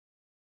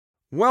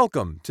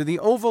Welcome to the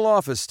Oval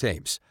Office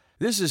tapes.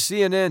 This is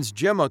CNN's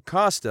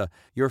Acosta,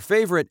 your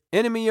favorite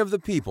enemy of the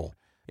people,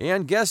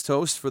 and guest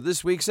host for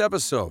this week's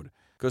episode,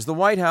 because the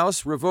White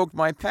House revoked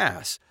my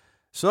pass.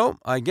 So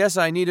I guess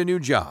I need a new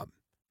job.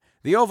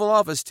 The Oval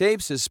Office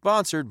tapes is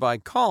sponsored by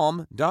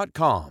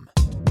Calm.com.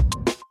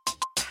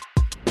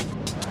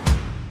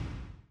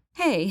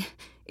 Hey,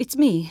 it's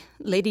me,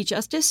 Lady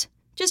Justice.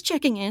 Just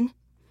checking in.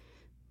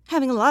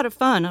 Having a lot of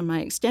fun on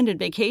my extended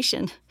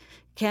vacation.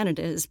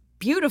 Canada is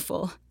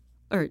beautiful.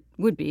 Or it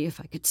would be if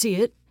I could see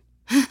it.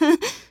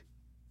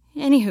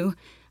 Anywho,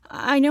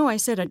 I know I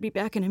said I'd be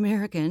back in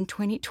America in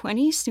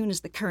 2020 soon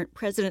as the current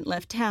president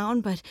left town,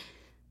 but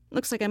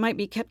looks like I might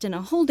be kept in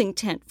a holding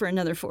tent for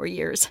another 4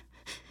 years.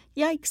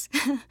 Yikes.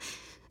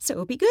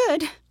 So be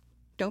good.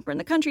 Don't burn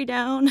the country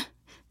down.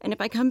 And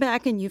if I come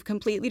back and you've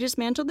completely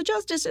dismantled the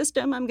justice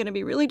system, I'm going to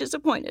be really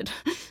disappointed.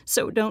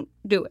 So don't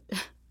do it.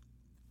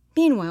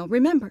 Meanwhile,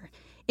 remember,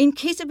 in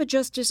case of a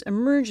justice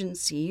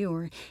emergency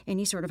or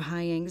any sort of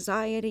high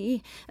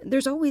anxiety,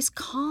 there's always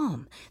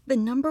Calm, the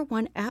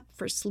 #1 app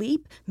for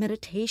sleep,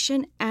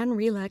 meditation, and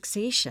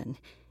relaxation.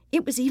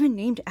 It was even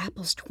named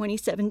Apple's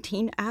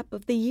 2017 App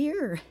of the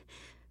Year.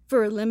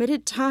 For a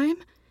limited time,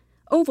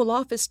 Oval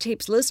Office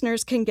Tapes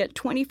listeners can get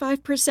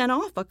 25%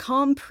 off a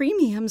Calm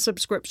Premium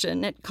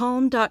subscription at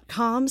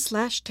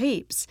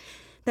calm.com/tapes.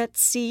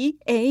 That's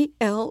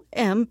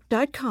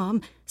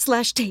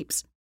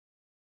CALM.com/tapes.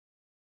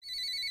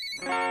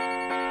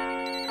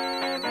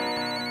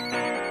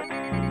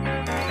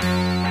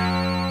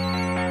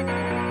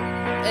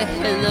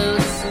 Hello,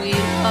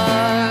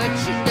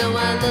 sweetheart. You know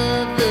I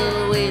love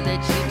the way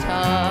that you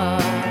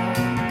talk.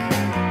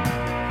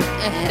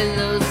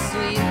 Hello,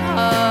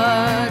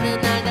 sweetheart.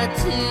 And I got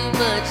too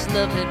much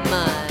love in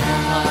my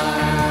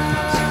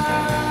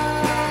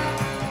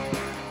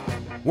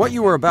heart. What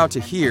you are about to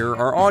hear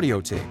are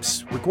audio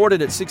tapes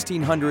recorded at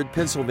 1600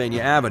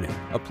 Pennsylvania Avenue,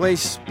 a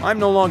place I'm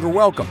no longer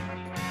welcome.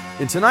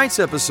 In tonight's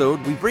episode,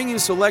 we bring you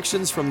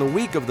selections from the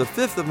week of the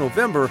 5th of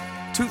November,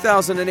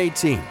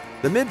 2018.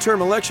 The midterm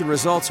election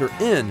results are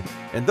in,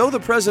 and though the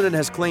president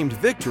has claimed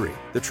victory,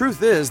 the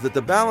truth is that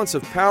the balance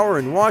of power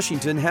in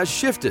Washington has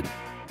shifted,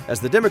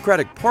 as the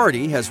Democratic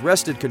Party has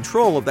wrested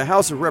control of the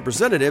House of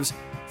Representatives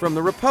from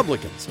the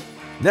Republicans.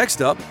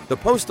 Next up, the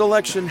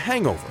post-election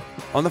hangover.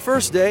 On the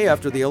first day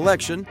after the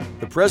election,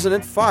 the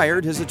president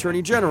fired his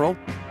attorney general,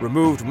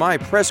 removed my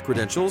press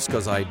credentials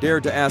because I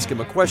dared to ask him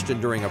a question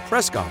during a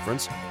press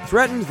conference,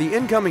 threatened the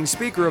incoming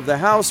Speaker of the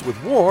House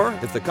with war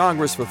if the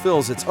Congress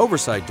fulfills its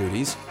oversight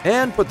duties,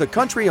 and put the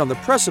country on the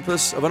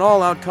precipice of an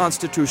all-out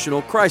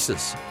constitutional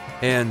crisis.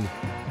 And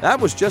that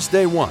was just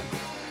day one.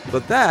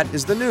 But that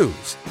is the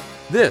news.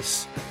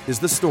 This is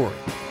the story.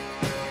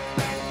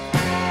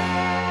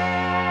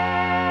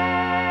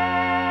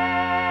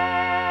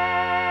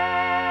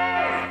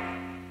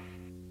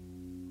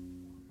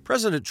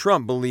 President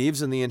Trump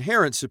believes in the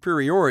inherent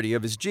superiority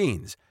of his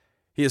genes.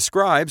 He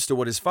ascribes to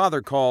what his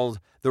father called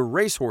the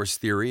racehorse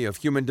theory of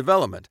human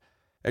development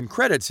and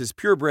credits his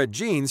purebred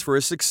genes for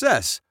his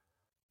success.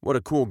 What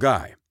a cool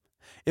guy.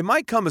 It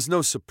might come as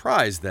no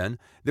surprise, then,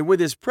 that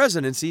with his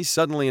presidency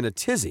suddenly in a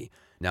tizzy,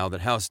 now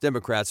that House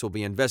Democrats will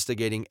be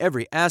investigating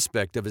every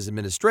aspect of his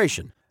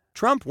administration,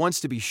 Trump wants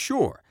to be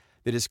sure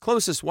that his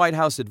closest White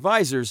House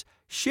advisors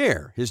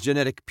share his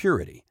genetic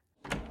purity.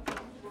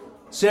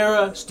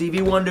 Sarah, Stevie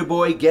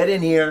Wonderboy, get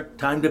in here.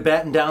 Time to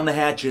batten down the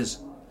hatches.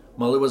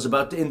 Mueller was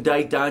about to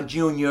indict Don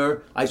Jr.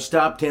 I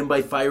stopped him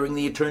by firing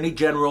the Attorney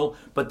General,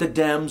 but the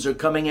Dems are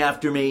coming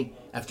after me,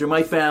 after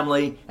my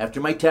family,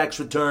 after my tax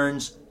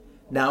returns.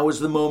 Now is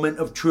the moment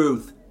of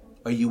truth.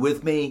 Are you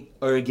with me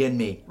or against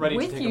me? Ready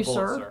With to take you, a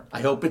bullet, sir. I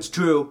hope it's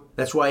true.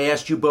 That's why I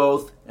asked you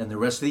both, and the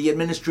rest of the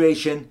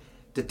administration,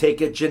 to take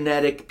a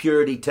genetic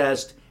purity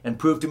test and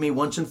prove to me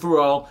once and for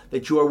all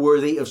that you are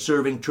worthy of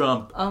serving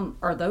Trump.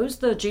 Are those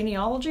the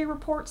genealogy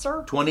reports,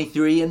 sir?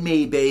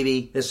 23andMe,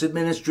 baby. This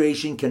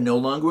administration can no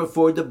longer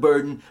afford the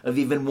burden of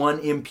even one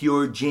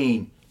impure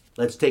gene.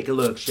 Let's take a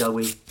look, shall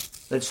we?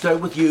 Let's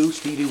start with you,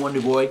 Stevie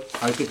Wonderboy,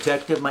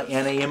 architect of my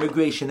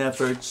anti-immigration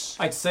efforts.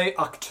 I'd say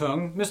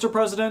Achtung, Mr.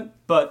 President,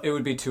 but it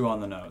would be too on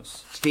the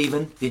nose.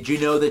 Stephen, did you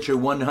know that you're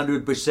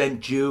 100%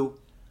 Jew?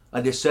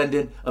 A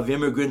descendant of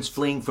immigrants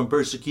fleeing from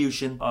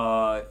persecution?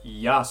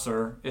 Yeah,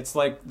 sir. It's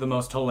like the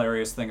most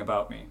hilarious thing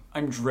about me.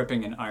 I'm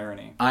dripping in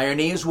irony.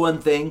 Irony is one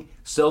thing.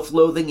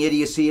 Self-loathing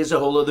idiocy is a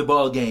whole other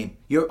ballgame.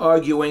 You're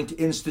arguing to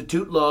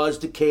institute laws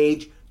to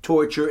cage,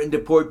 torture, and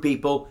deport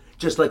people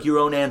just like your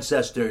own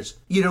ancestors.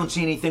 You don't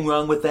see anything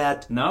wrong with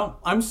that? No,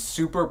 I'm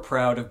super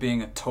proud of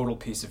being a total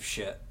piece of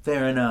shit.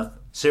 Fair enough.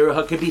 Sarah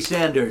Huckabee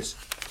Sanders.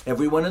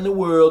 Everyone in the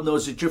world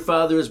knows that your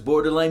father is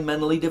borderline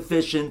mentally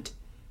deficient.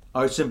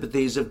 Our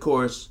sympathies, of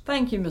course.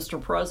 Thank you,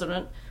 Mr.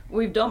 President.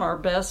 We've done our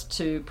best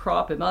to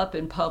prop him up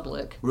in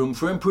public. Room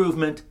for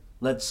improvement.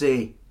 Let's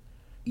see.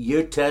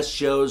 Your test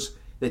shows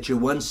that you're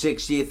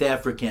 1/60th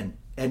African,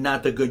 and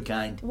not the good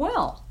kind.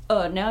 Well,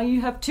 Now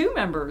you have 2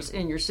 members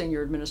in your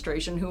senior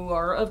administration who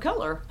are of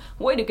color.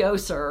 Way to go,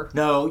 sir.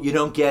 No, you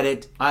don't get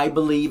it. I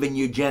believe in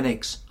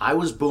eugenics. I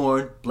was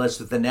born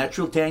blessed with a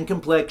natural tan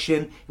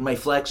complexion and my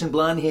flaxen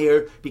blonde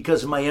hair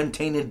because of my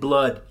untainted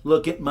blood.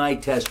 Look at my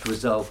test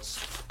results.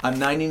 I'm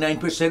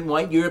 99%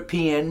 white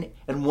European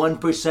and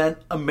 1%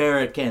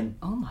 American.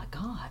 Oh my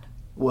God.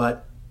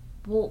 What?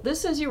 Well,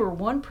 this says you were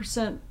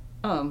 1%,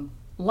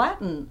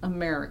 Latin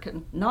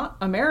American, not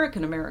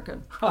American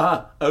American.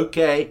 Ha,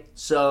 okay,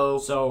 so...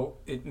 So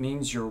it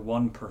means you're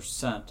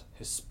 1%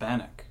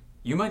 Hispanic.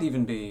 You might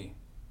even be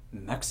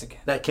Mexican.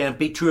 That can't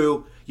be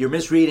true. You're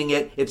misreading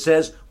it. It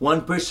says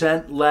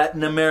 1%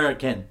 Latin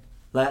American.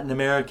 Latin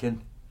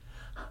American.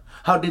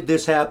 How did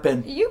this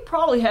happen? You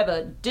probably have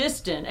a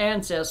distant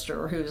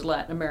ancestor who's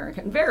Latin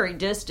American. Very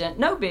distant.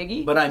 No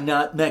biggie. But I'm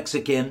not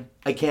Mexican.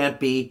 I can't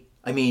be.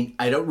 I mean,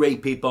 I don't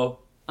rape people.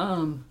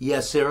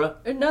 Yes, Sarah?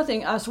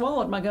 Nothing. I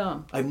swallowed my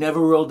gum. I've never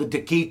rolled a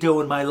taquito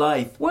in my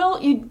life.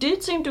 Well, you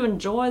did seem to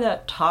enjoy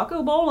that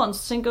taco bowl on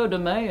Cinco de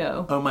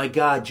Mayo. Oh my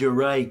God, you're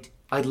right.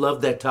 I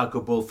love that taco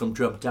bowl from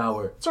Trump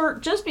Tower. Sir,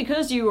 just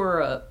because you are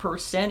a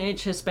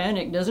percentage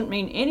Hispanic doesn't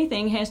mean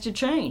anything has to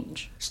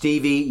change.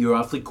 Stevie, you're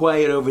awfully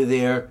quiet over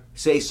there.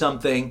 Say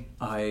something.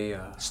 I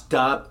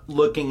Stop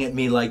looking at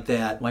me like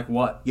that. Like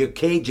what? You're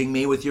caging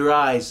me with your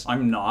eyes.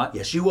 I'm not.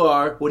 Yes, you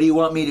are. What do you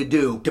want me to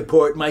do?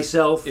 Deport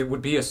myself? It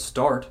would be a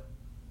start.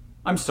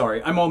 I'm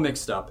sorry, I'm all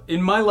mixed up.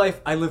 In my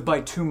life, I live by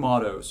 2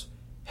 mottos.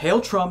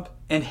 Hail Trump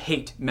and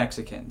hate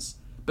Mexicans.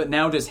 But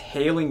now does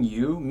hailing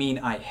you mean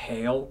I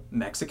hail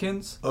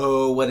Mexicans?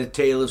 Oh, what a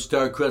tale of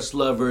star-crossed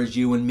lovers,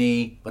 you and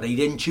me. But I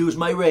didn't choose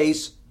my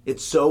race.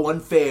 It's so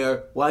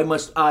unfair. Why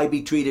must I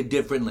be treated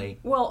differently?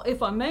 Well,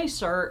 if I may,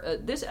 sir,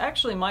 this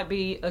actually might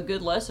be a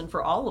good lesson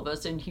for all of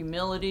us in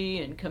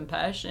humility and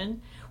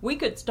compassion. We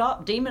could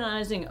stop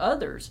demonizing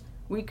others.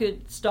 We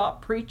could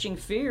stop preaching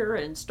fear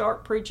and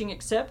start preaching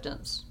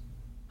acceptance.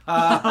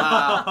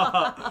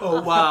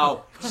 Oh,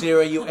 wow.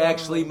 Sarah, you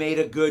actually made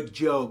a good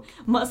joke.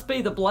 Must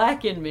be the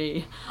black in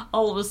me.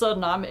 All of a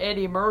sudden, I'm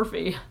Eddie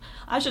Murphy.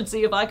 I should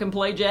see if I can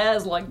play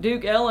jazz like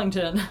Duke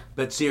Ellington.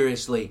 But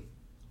seriously,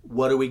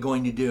 what are we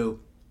going to do?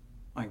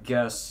 I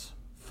guess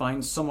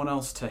find someone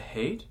else to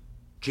hate?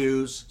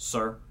 Jews?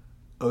 Sir?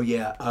 Oh,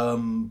 yeah.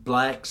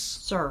 Blacks?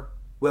 Sir.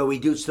 Well, we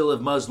do still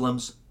have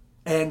Muslims.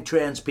 And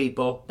trans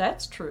people.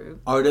 That's true.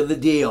 Art of the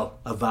deal.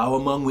 A vow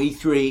among we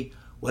 3.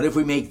 What if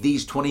we make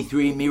these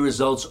 23andMe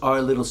results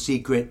our little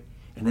secret?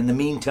 And in the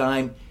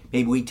meantime,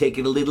 maybe we take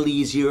it a little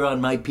easier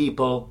on my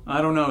people.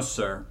 I don't know,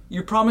 sir.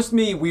 You promised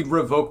me we'd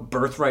revoke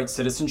birthright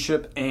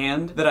citizenship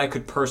and that I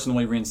could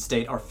personally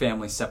reinstate our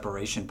family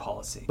separation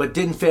policy. But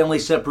didn't family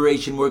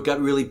separation work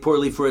out really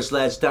poorly for us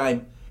last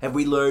time? Have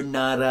we learned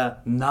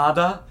nada?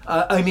 Nada?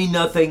 I mean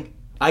nothing.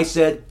 I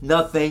said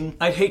nothing.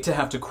 I'd hate to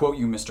have to quote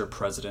you, Mr.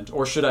 President,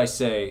 or should I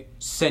say,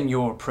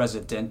 Senor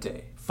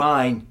Presidente.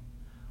 Fine.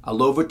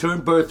 I'll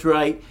overturn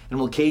birthright and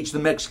we'll cage the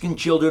Mexican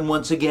children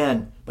once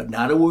again. But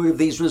not a word of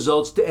these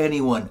results to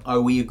anyone. Are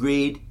we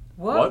agreed?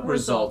 What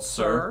results,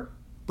 sir?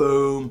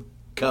 Boom.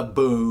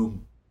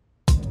 Kaboom.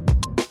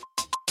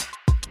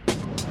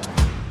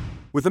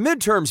 With the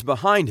midterms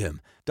behind him,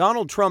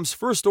 Donald Trump's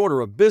first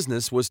order of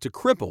business was to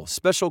cripple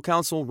Special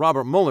Counsel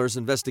Robert Mueller's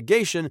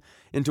investigation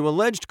into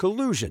alleged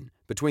collusion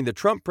between the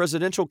Trump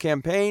presidential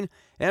campaign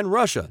and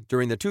Russia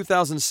during the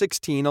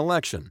 2016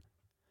 election.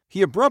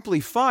 He abruptly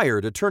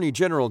fired Attorney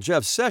General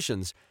Jeff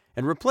Sessions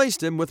and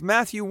replaced him with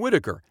Matthew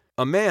Whitaker,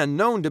 a man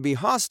known to be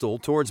hostile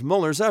towards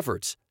Mueller's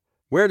efforts.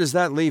 Where does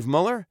that leave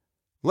Mueller?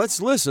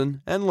 Let's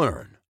listen and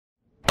learn.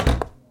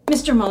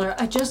 Mr. Mueller,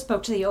 I just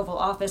spoke to the Oval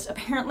Office.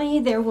 Apparently,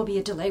 there will be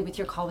a delay with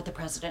your call with the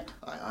president.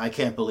 I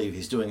can't believe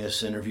he's doing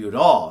this interview at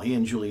all. He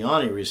and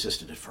Giuliani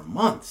resisted it for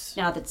months.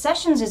 Now that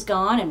Sessions is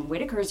gone and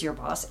Whitaker's your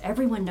boss,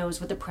 everyone knows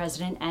what the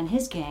president and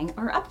his gang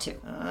are up to.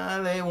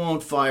 They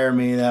won't fire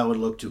me. That would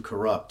look too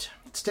corrupt.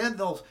 Instead,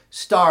 they'll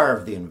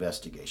starve the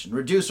investigation,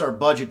 reduce our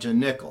budget to a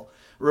nickel,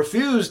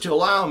 refuse to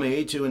allow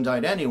me to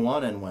indict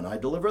anyone, and when I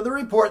deliver the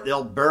report,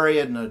 they'll bury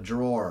it in a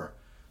drawer.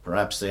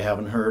 Perhaps they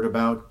haven't heard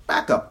about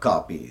backup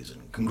copies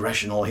and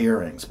congressional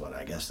hearings, but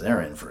I guess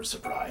they're in for a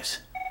surprise.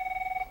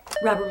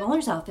 Robert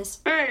Mueller's office.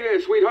 Hey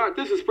there, sweetheart.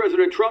 This is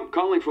President Trump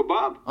calling for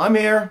Bob. I'm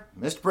here.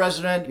 Mr.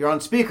 President, you're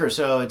on speaker,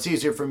 so it's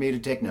easier for me to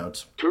take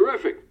notes.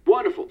 Terrific.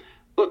 Wonderful.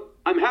 Look,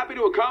 I'm happy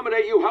to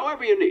accommodate you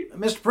however you need.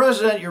 Mr.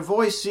 President, your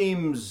voice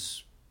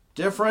seems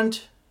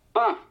different.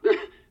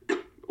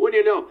 What do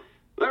you know?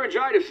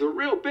 Laryngitis is a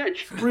real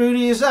bitch.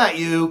 Rudy, is that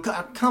you?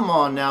 Come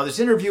on now. This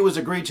interview was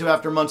agreed to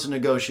after months of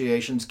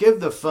negotiations. Give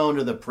the phone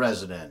to the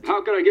president.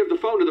 How can I give the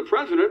phone to the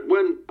president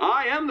when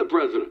I am the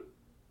president?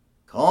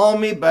 Call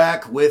me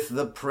back with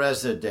the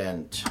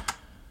president.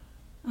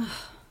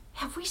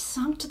 Have we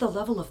sunk to the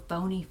level of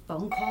phony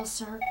phone calls,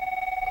 sir?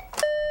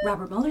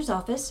 Robert Mueller's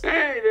office.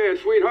 Hey there,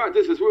 sweetheart.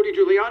 This is Rudy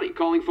Giuliani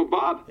calling for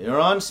Bob. You're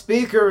on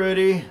speaker,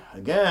 Rudy.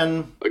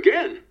 Again.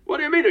 Again? What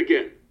do you mean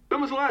again?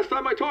 When was the last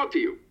time I talked to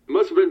you? It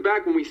must have been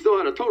back when we still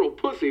had a total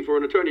pussy for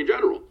an attorney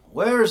general.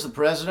 Where's the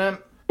president?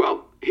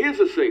 Well, here's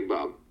the thing,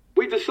 Bob.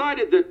 We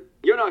decided that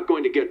you're not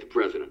going to get the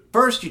president.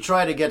 First, you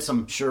try to get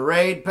some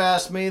charade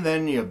past me,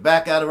 then you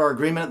back out of our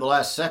agreement at the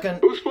last second.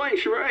 Who's playing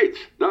charades?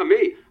 Not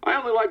me. I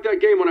only like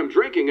that game when I'm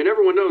drinking, and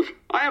everyone knows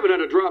I haven't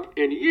had a drop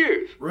in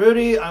years.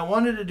 Rudy, I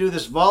wanted to do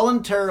this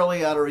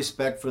voluntarily out of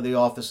respect for the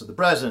office of the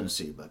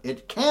presidency, but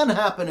it can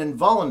happen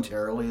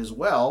involuntarily as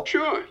well.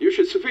 Sure, you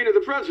should subpoena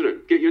the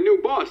president. Get your new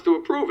boss to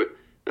approve it.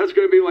 That's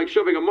going to be like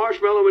shoving a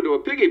marshmallow into a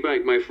piggy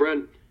bank, my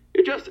friend.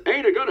 It just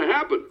ain't going to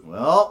happen.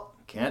 Well,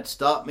 can't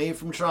stop me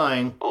from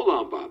trying. Hold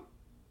on, Bob.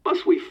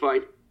 Must we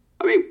fight?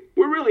 I mean,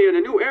 we're really in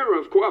a new era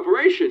of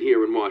cooperation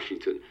here in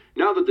Washington.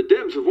 Now that the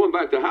Dems have won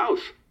back the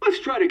House, let's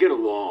try to get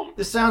along.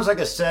 This sounds like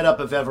a setup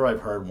if ever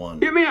I've heard one.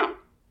 Hear me out.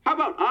 How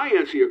about I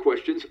answer your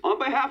questions on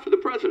behalf of the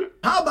president?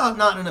 How about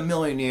not in a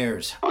million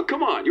years? Oh,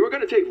 come on. You were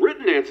going to take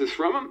written answers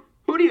from him.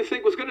 Who do you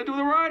think was going to do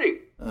the writing?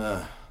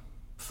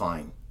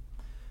 Fine.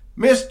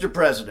 Mr.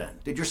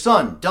 President, did your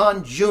son,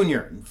 Don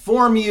Jr.,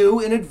 inform you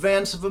in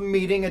advance of a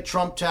meeting at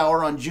Trump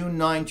Tower on June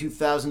 9,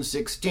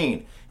 2016,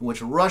 in which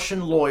a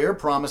Russian lawyer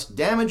promised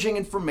damaging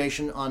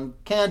information on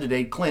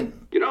candidate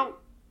Clinton? You know,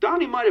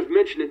 Donnie might have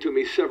mentioned it to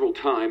me several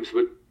times,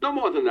 but no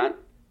more than that.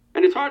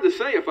 And it's hard to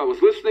say if I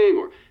was listening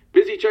or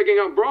busy checking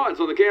out broads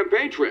on the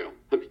campaign trail.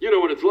 You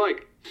know what it's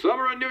like.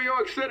 Summer in New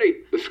York City.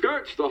 The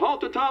skirts, the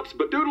halter tops,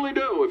 but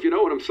doodly-doo, if you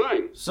know what I'm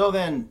saying. So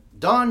then,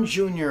 Don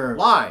Jr.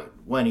 lied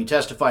when he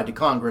testified to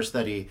Congress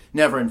that he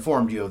never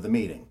informed you of the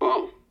meeting.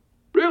 Oh,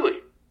 really?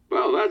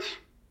 Well, that's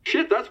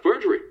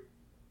perjury.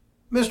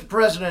 Mr.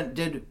 President,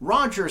 did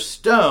Roger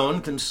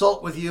Stone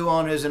consult with you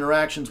on his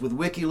interactions with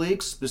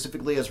WikiLeaks,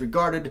 specifically as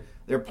regarded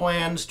their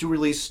plans to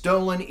release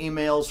stolen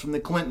emails from the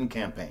Clinton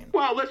campaign?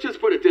 Well, let's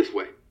just put it this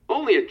way.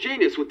 Only a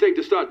genius would think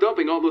to start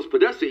dumping all those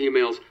Podesta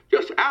emails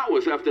just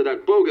hours after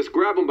that bogus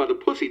grab 'em by the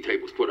pussy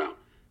tape was put out.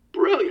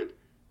 Brilliant.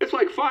 It's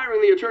like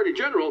firing the Attorney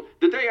General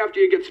the day after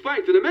you get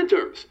spanked in the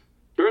midterms.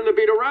 Turn the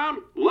beat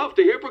around, love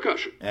to hear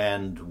percussion.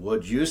 And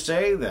would you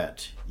say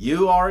that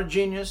you are a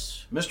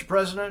genius, Mr.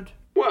 President?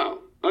 Well,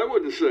 I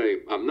wouldn't say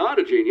I'm not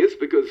a genius,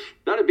 because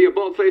that'd be a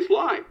bald-faced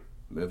lie.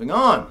 Moving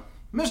on.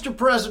 Mr.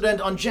 President,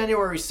 on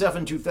January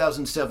 7,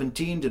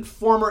 2017, did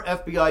former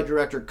FBI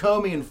Director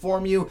Comey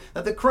inform you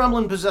that the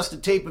Kremlin possessed a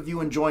tape of you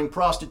enjoying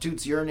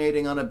prostitutes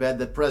urinating on a bed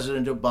that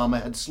President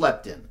Obama had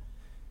slept in?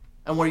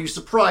 And were you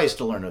surprised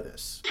to learn of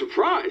this?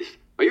 Surprised?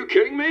 Are you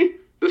kidding me?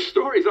 The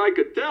stories I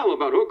could tell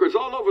about hookers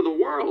all over the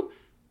world.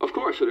 Of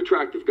course, an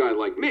attractive guy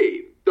like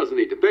me doesn't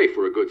need to pay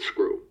for a good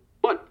screw.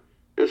 But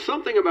there's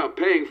something about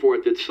paying for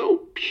it that's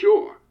so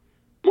pure.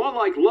 More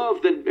like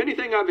love than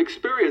anything I've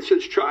experienced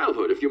since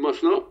childhood, if you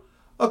must know.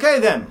 Okay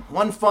then,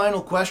 one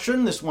final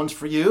question. This one's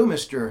for you,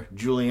 Mr.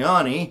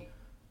 Giuliani.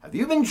 Have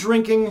you been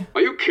drinking?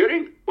 Are you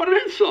kidding? What an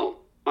insult.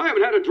 I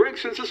haven't had a drink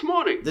since this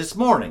morning. This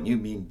morning? You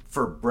mean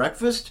for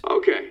breakfast?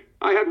 Okay,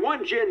 I had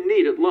one gin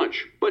neat at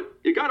lunch, but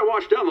you gotta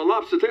wash down the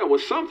lobster tail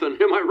with something,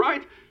 am I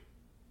right?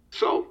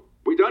 So,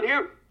 we done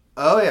here?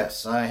 Oh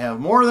yes, I have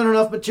more than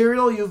enough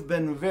material. You've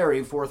been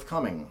very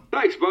forthcoming.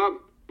 Thanks, Bob.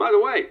 By the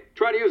way,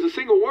 try to use a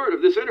single word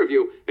of this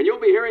interview, and you'll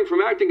be hearing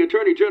from Acting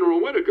Attorney General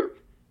Whitaker.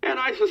 And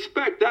I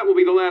suspect that will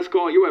be the last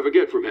call you ever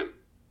get from him.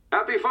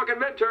 Happy fucking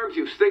midterms,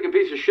 you stinking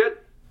piece of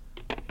shit.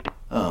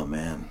 Oh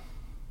man,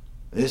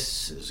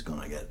 this is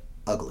gonna get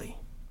ugly.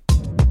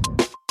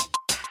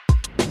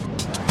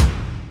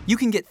 You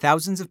can get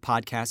thousands of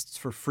podcasts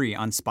for free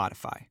on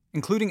Spotify,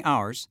 including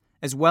ours,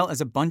 as well as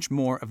a bunch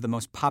more of the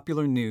most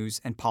popular news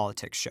and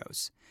politics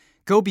shows.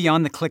 Go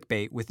beyond the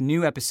clickbait with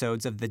new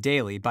episodes of The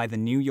Daily by The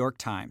New York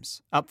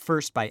Times, Up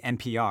First by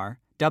NPR,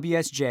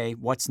 WSJ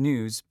What's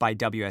News by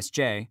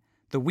WSJ,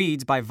 The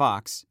Weeds by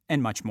Vox,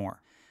 and much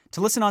more.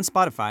 To listen on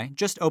Spotify,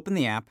 just open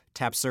the app,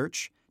 tap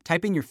search,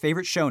 type in your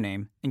favorite show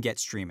name, and get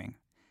streaming.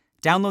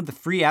 Download the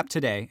free app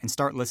today and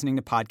start listening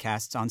to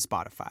podcasts on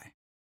Spotify.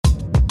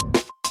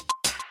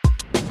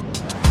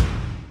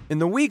 In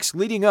the weeks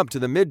leading up to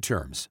the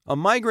midterms, a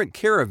migrant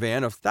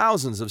caravan of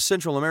thousands of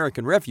Central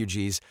American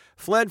refugees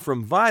fled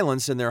from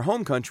violence in their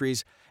home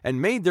countries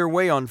and made their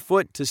way on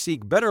foot to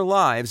seek better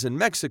lives in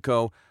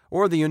Mexico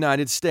or the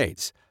United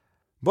States.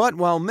 But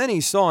while many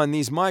saw in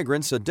these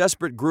migrants a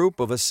desperate group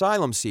of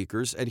asylum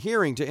seekers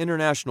adhering to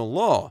international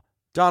law,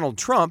 Donald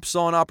Trump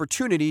saw an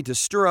opportunity to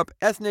stir up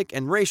ethnic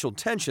and racial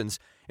tensions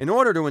in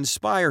order to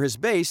inspire his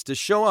base to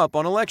show up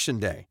on Election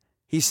Day.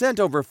 He sent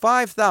over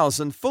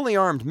 5,000 fully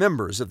armed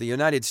members of the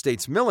United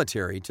States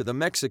military to the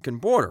Mexican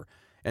border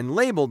and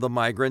labeled the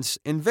migrants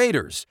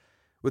invaders.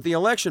 With the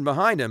election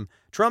behind him,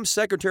 Trump's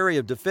Secretary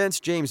of Defense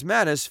James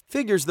Mattis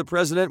figures the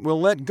president will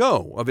let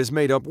go of his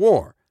made-up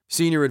war.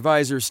 Senior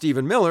advisor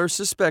Stephen Mueller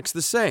suspects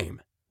the same.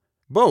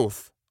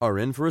 Both are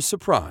in for a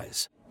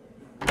surprise.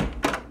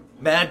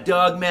 Mad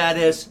Dog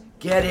Mattis,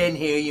 get in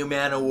here, you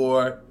man of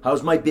war.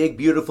 How's my big,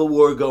 beautiful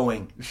war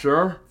going?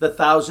 Sure. The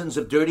thousands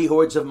of dirty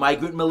hordes of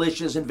migrant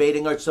militias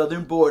invading our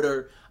southern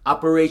border.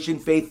 Operation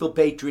Faithful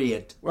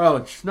Patriot. Well,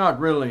 it's not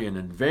really an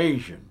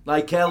invasion.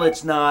 Like hell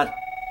it's not.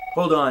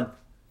 Hold on.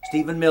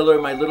 Stephen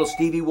Miller, my little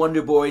Stevie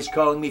Wonder Boy, is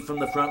calling me from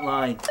the front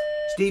line.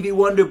 Stevie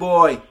Wonder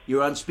Boy,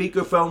 you're on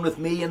speakerphone with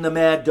me and the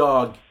Mad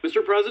Dog.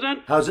 Mr.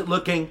 President? How's it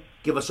looking?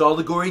 Give us all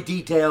the gory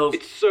details.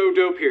 It's so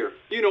dope here.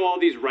 You know all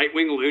these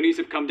right-wing loonies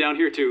have come down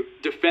here to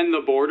defend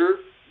the border?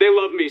 They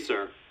love me,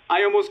 sir.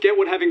 I almost get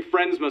what having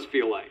friends must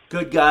feel like.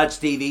 Good God,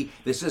 Stevie.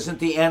 This isn't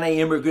the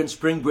anti-immigrant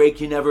spring break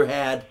you never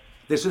had.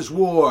 This is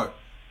war.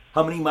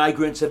 How many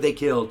migrants have they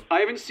killed? I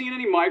haven't seen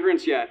any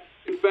migrants yet.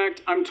 In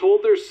fact, I'm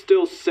told they're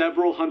still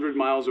several hundred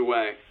miles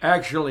away.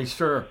 Actually,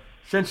 sir,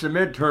 since the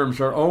midterms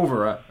are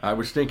over, I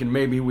was thinking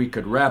maybe we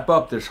could wrap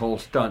up this whole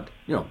stunt.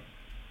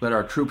 Let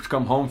our troops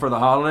come home for the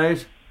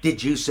holidays.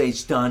 Did you say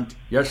stunt?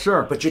 Yes,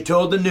 sir. But you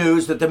told the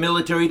news that the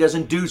military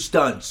doesn't do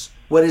stunts.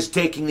 What is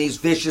taking these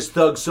vicious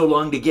thugs so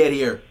long to get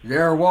here?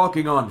 They're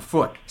walking on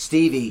foot.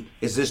 Stevie,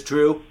 is this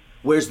true?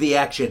 Where's the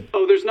action?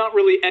 Oh, there's not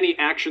really any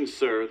action,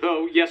 sir.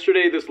 Though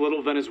yesterday this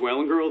little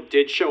Venezuelan girl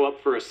did show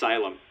up for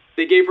asylum.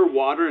 They gave her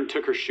water and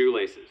took her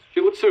shoelaces.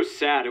 She looked so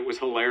sad, it was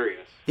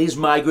hilarious. These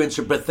migrants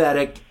are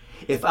pathetic.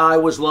 If I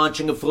was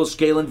launching a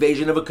full-scale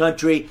invasion of a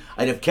country,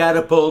 I'd have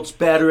catapults,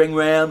 battering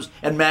rams,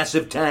 and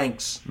massive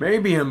tanks.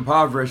 Maybe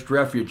impoverished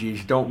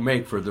refugees don't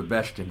make for the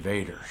best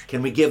invaders.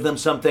 Can we give them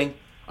something?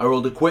 Our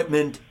old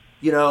equipment?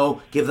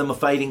 Give them a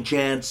fighting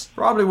chance?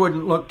 Probably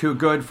wouldn't look too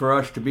good for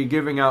us to be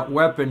giving out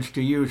weapons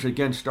to use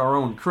against our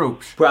own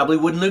troops. Probably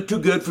wouldn't look too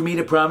good for me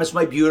to promise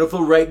my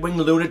beautiful right-wing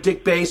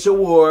lunatic base a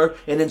war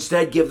and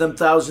instead give them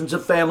thousands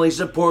of families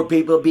of poor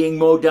people being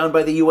mowed down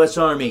by the U.S.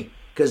 Army.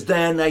 Because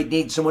then I'd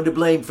need someone to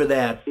blame for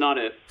that. Not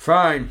it.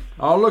 Fine.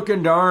 I'll look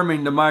into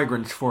arming the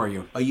migrants for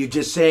you. Are you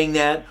just saying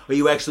that, or are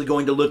you actually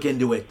going to look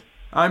into it?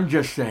 I'm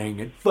just saying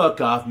it.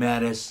 Fuck off,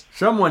 Mattis.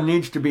 Someone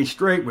needs to be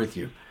straight with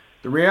you.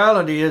 The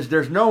reality is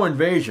there's no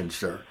invasion,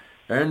 sir,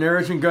 and there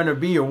isn't going to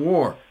be a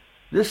war.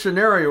 This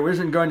scenario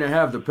isn't going to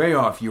have the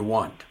payoff you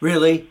want.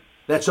 Really?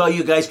 That's all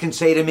you guys can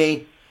say to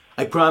me?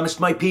 I promised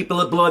my people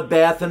a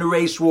bloodbath and a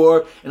race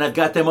war, and I've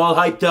got them all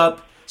hyped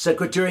up.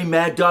 Secretary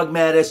Mad Dog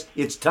Mattis,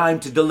 it's time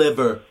to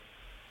deliver.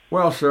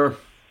 Well, sir,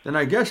 then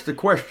I guess the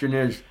question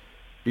is,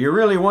 do you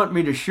really want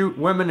me to shoot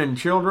women and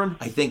children?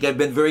 I think I've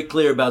been very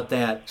clear about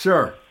that.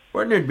 Sir,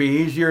 wouldn't it be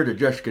easier to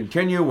just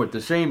continue with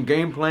the same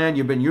game plan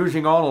you've been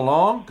using all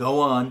along? Go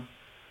on.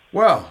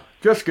 Well,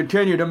 just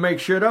continue to make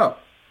shit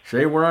up.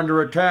 Say we're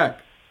under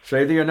attack.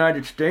 Say the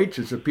United States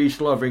is a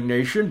peace-loving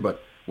nation,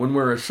 but when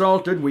we're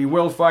assaulted, we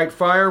will fight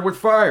fire with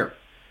fire.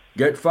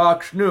 Get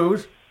Fox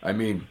News,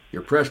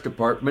 your press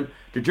department,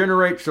 to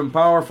generate some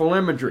powerful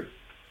imagery.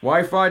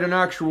 Why fight an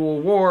actual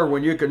war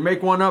when you can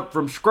make one up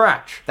from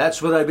scratch?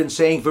 That's what I've been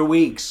saying for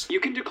weeks. You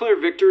can declare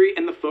victory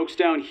and the folks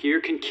down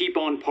here can keep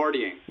on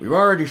partying. We've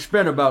already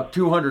spent about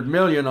 $200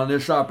 million on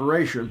this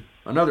operation.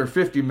 Another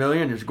 $50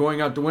 million is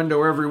going out the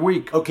window every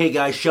week. Okay,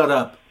 guys, shut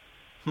up.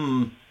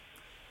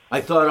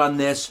 I thought on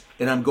this,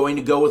 and I'm going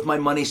to go with my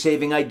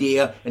money-saving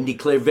idea and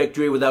declare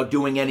victory without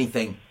doing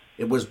anything.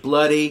 It was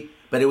bloody,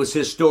 but it was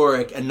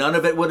historic, and none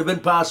of it would have been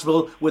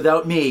possible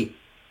without me.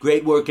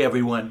 Great work,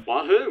 everyone.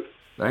 Wahoo!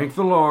 Thank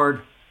the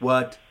Lord.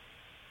 What?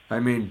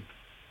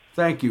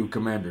 Thank you,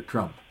 Commander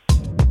Trump.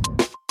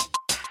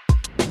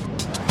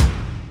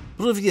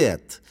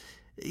 Привет.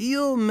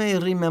 You may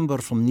remember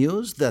from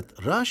news that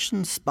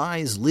Russian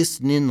spies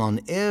listen in on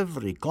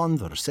every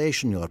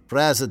conversation your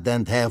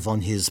president have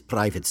on his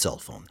private cell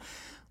phone.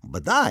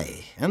 But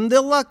I am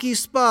the lucky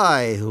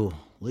spy who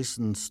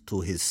listens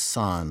to his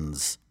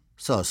sons.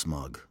 So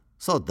smug,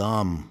 so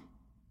dumb,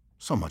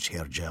 so much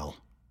hair gel.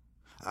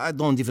 I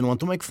don't even want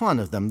to make fun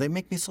of them. They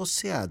make me so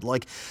sad,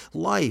 like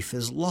life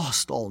has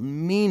lost all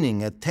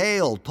meaning, a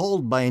tale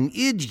told by an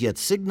idiot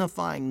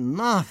signifying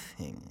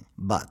nothing.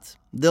 But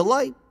the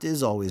light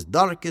is always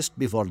darkest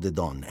before the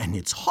dawn, and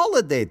it's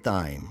holiday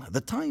time,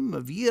 the time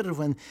of year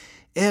when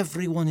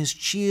everyone is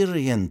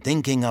cheery and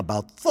thinking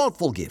about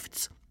thoughtful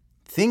gifts.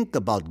 Think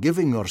about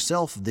giving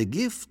yourself the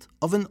gift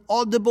of an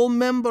Audible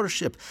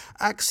membership,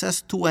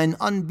 access to an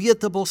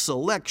unbeatable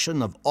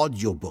selection of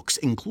audiobooks,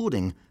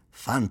 including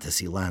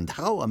Fantasyland,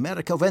 How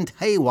America Went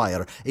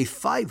Haywire, a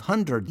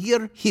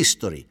 500-year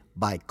history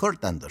by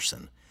Kurt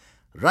Anderson.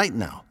 Right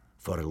now,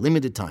 for a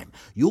limited time,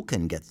 you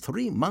can get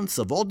 3 months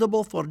of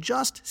Audible for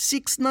just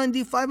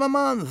 $6.95 a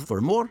month.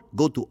 For more,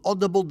 go to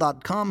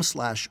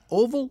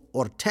audible.com/oval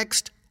or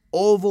text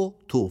OVAL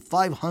to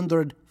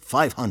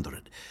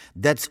 500-500.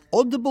 That's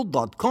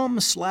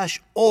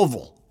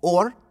audible.com/oval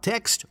or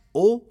text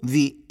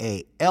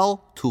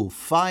OVAL to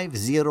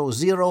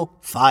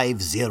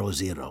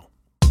 500-500.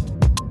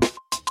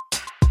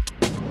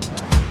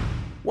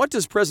 What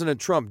does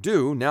President Trump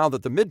do now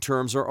that the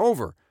midterms are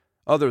over?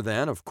 Other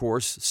than, of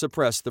course,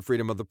 suppress the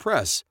freedom of the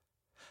press.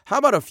 How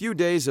about a few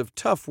days of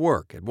tough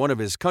work at one of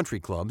his country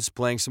clubs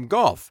playing some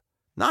golf?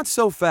 Not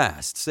so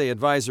fast, say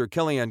advisor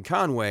Kellyanne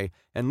Conway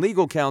and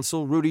legal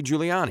counsel Rudy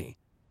Giuliani.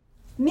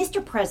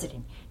 Mr.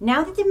 President,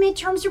 now that the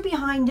midterms are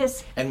behind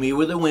us... And we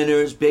were the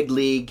winners, big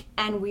league.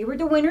 And we were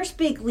the winners,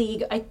 big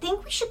league, I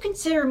think we should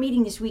consider a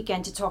meeting this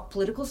weekend to talk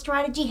political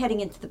strategy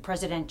heading into the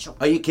presidential.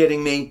 Are you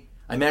kidding me?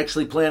 I'm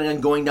actually planning on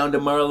going down to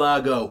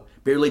Mar-a-Lago.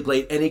 Barely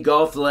played any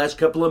golf the last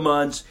couple of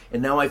months,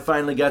 and now I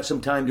finally got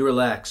some time to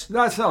relax.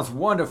 That sounds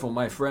wonderful,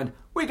 my friend.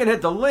 We can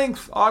hit the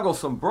links, ogle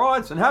some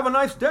broads, and have a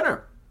nice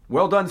dinner.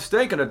 Well-done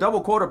steak and a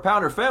double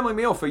quarter-pounder family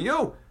meal for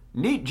you.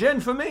 Neat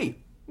gin for me.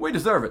 We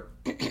deserve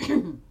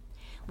it.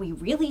 We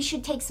really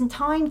should take some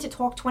time to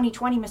talk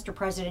 2020, Mr.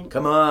 President.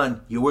 Come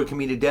on, you're working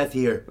me to death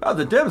here. Well,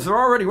 the Dems are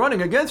already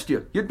running against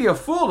you. You'd be a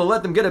fool to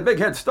let them get a big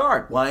head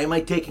start. Why am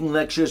I taking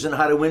lectures on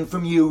how to win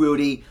from you,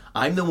 Rudy?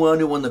 I'm the one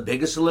who won the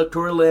biggest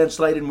electoral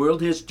landslide in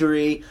world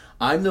history.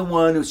 I'm the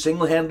one who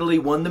single-handedly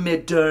won the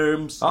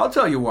midterms. I'll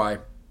tell you why.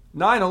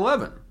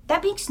 9/11.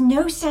 That makes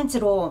no sense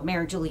at all,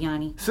 Mayor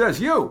Giuliani.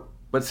 Says you,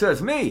 but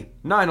says me.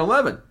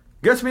 9/11.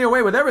 Gets me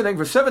away with everything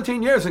for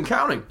 17 years and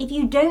counting. If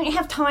you don't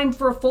have time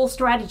for a full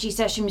strategy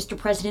session, Mr.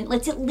 President,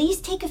 let's at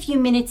least take a few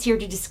minutes here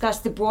to discuss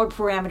the broad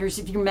parameters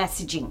of your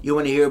messaging. You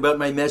want to hear about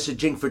my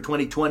messaging for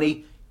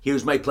 2020?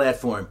 Here's my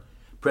platform.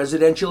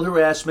 Presidential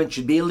harassment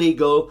should be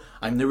illegal.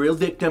 I'm the real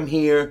victim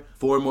here.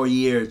 4 more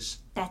years.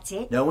 That's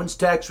it? No one's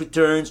tax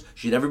returns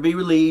should ever be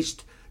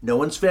released. No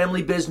one's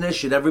family business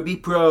should ever be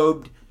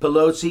probed.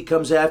 Pelosi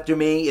comes after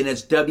me, and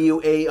it's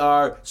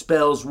WAR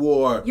spells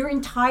war. Your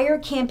entire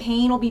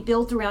campaign will be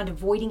built around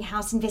avoiding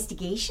House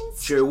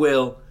investigations? Sure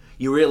will.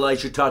 You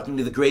realize you're talking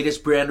to the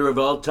greatest brander of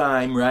all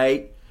time,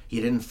 right?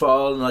 You didn't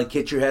fall and like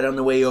hit your head on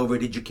the way over,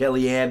 did you,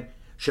 Kellyanne?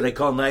 Should I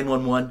call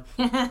 911?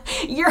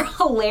 You're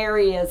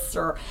hilarious,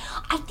 sir.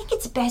 I think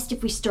it's best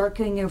if we start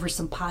going over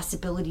some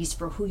possibilities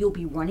for who you'll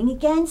be running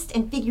against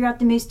and figure out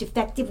the most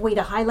effective way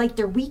to highlight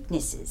their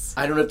weaknesses.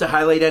 I don't have to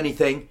highlight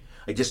anything.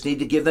 I just need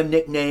to give them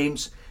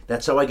nicknames.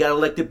 That's how I got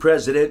elected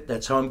president.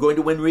 That's how I'm going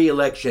to win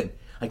re-election.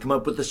 I come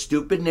up with a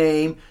stupid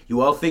name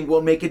you all think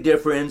won't make a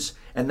difference,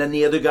 and then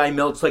the other guy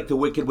melts like the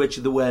Wicked Witch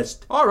of the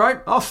West. All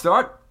right, I'll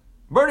start.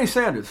 Bernie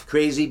Sanders.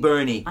 Crazy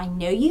Bernie. I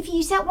know you've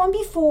used that one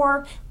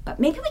before, but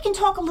maybe we can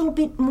talk a little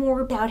bit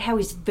more about how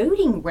his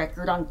voting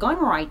record on gun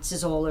rights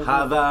is all over.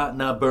 Hava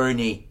na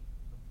Bernie.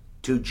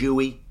 Too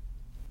Jewy?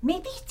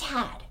 Maybe a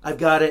tad. I've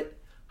got it.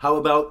 How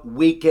about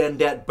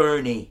Weekend at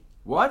Bernie?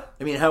 What?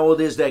 I mean, how old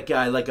is that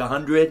guy? Like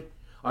 100?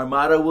 Our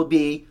motto will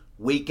be,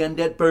 Weekend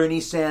at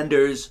Bernie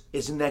Sanders.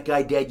 Isn't that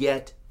guy dead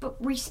yet?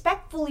 But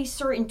respectfully,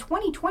 sir, in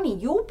 2020,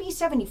 you'll be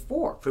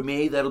 74. For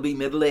me, that'll be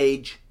middle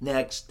age.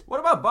 Next. What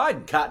about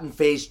Biden?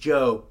 Cotton-faced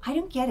Joe. I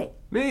don't get it.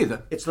 Me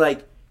either. It's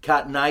like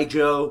Cotton Eye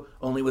Joe,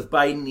 only with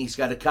Biden, he's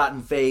got a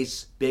cotton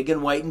face. Big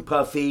and white and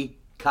puffy.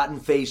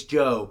 Cotton-faced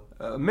Joe.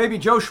 Maybe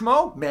Joe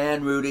Schmo?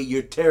 Man, Rudy,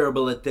 you're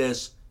terrible at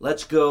this.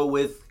 Let's go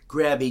with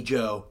Grabby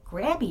Joe.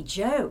 Grabby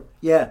Joe?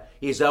 Yeah,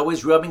 he's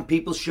always rubbing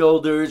people's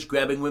shoulders,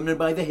 grabbing women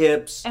by the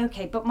hips.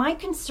 Okay, but my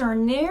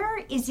concern there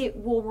is it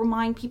will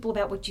remind people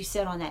about what you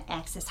said on that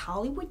Access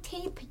Hollywood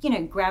tape. You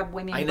know, grab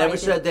women I by never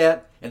said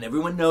that, and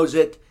everyone knows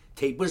it.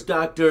 Tape was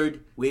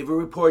doctored. We have a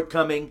report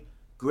coming.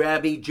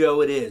 Grabby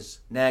Joe it is.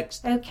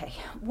 Next. Okay,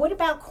 what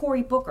about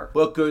Cory Booker?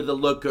 Booker the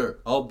Looker.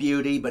 All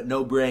beauty, but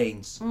no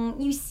brains.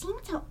 You seem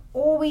to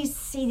always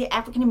say that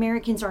African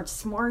Americans aren't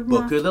smart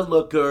enough. Booker the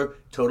Looker.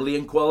 Totally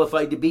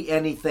unqualified to be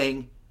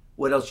anything.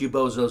 What else you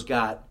bozos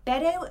got?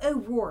 Beto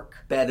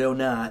O'Rourke. Beto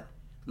not.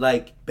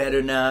 Like,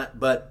 better not,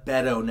 but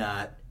Beto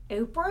not.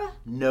 Oprah?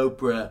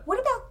 Nopra. What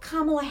about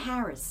Kamala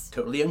Harris?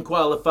 Totally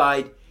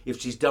unqualified.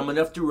 If she's dumb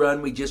enough to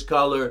run, we just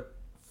call her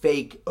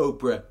Fake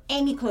Oprah.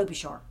 Amy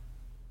Klobuchar.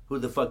 Who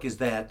the fuck is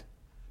that?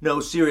 No,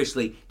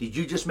 seriously, did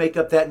you just make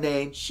up that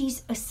name?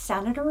 She's a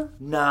senator?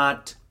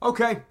 Not.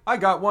 Okay, I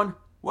got one.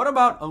 What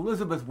about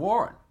Elizabeth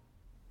Warren?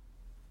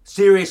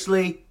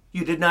 Seriously?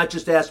 You did not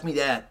just ask me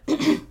that.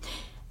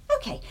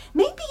 Okay,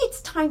 maybe it's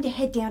time to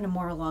head down to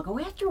Mar-a-Lago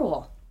after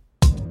all.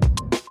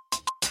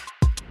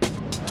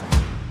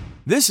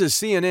 This is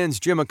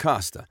CNN's Jim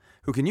Acosta,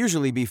 who can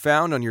usually be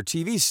found on your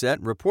TV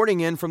set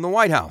reporting in from the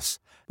White House.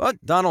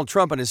 But Donald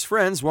Trump and his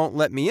friends won't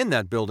let me in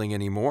that building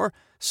anymore,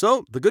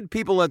 so the good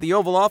people at the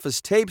Oval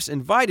Office Tapes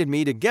invited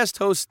me to guest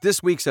host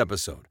this week's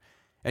episode.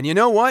 And you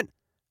know what?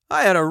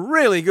 I had a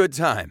really good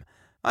time.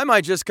 I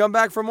might just come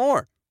back for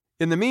more.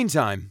 In the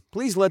meantime,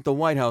 please let the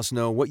White House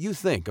know what you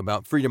think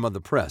about freedom of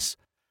the press.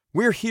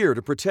 We're here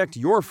to protect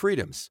your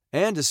freedoms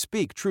and to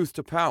speak truth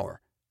to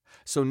power.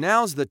 So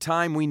now's the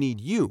time we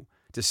need you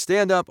to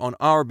stand up on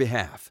our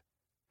behalf.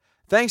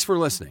 Thanks for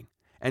listening,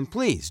 and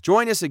please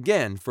join us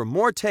again for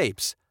more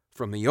tapes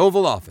from the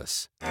Oval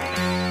Office.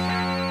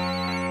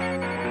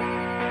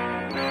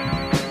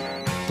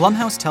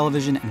 Blumhouse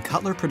Television and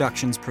Cutler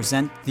Productions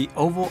present The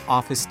Oval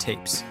Office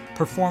Tapes,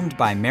 performed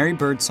by Mary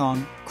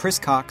Birdsong, Chris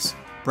Cox,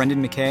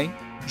 Brendan McKay,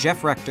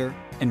 Jeff Rector,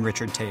 and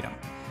Richard Tatum.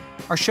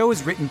 Our show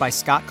is written by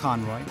Scott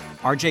Conroy,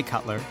 R.J.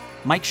 Cutler,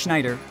 Mike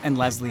Schneider, and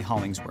Leslie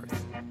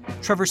Hollingsworth.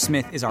 Trevor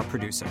Smith is our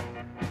producer.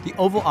 The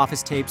Oval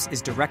Office Tapes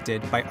is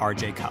directed by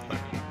R.J. Cutler.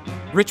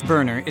 Rich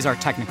Berner is our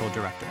technical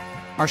director.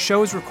 Our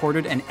show is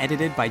recorded and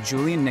edited by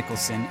Julian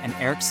Nicholson and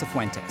Eric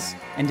Cifuentes,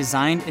 and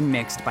designed and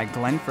mixed by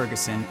Glenn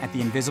Ferguson at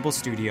the Invisible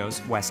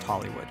Studios, West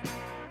Hollywood.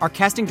 Our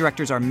casting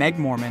directors are Meg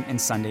Mormon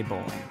and Sunday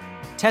Bowling.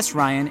 Tess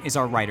Ryan is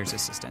our writer's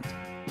assistant.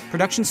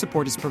 Production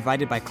support is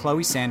provided by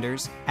Chloe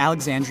Sanders,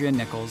 Alexandria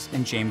Nichols,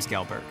 and James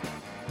Gelberg.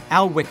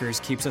 Al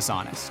Wickers keeps us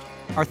honest.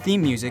 Our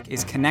theme music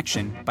is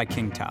Connection by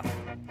King Tuff.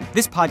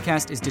 This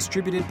podcast is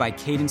distributed by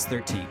Cadence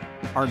 13.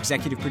 Our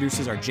executive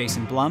producers are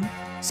Jason Blum,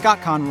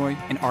 Scott Conroy,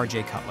 and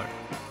RJ Cutler.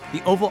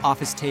 The Oval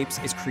Office Tapes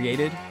is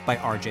created by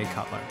RJ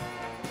Cutler.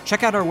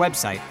 Check out our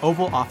website,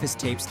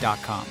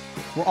 ovalofficetapes.com.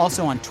 We're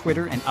also on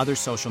Twitter and other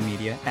social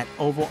media at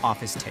Oval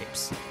Office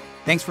Tapes.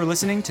 Thanks for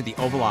listening to the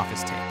Oval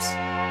Office Tapes.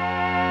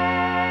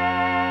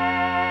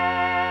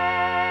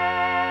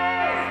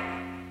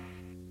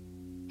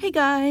 Hey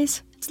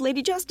guys, it's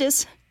Lady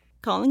Justice,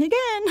 calling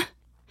again.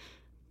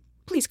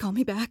 Please call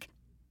me back.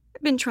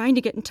 I've been trying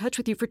to get in touch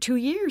with you for 2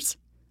 years.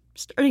 I'm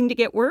starting to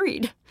get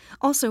worried.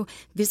 Also,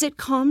 visit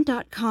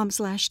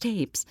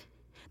calm.com/tapes.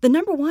 The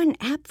 .1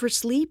 app for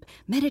sleep,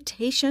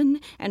 meditation,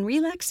 and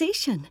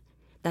relaxation.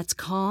 That's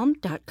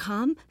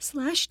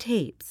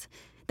calm.com/tapes.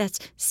 That's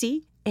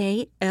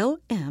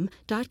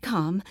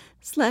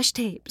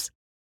CALM.com/tapes.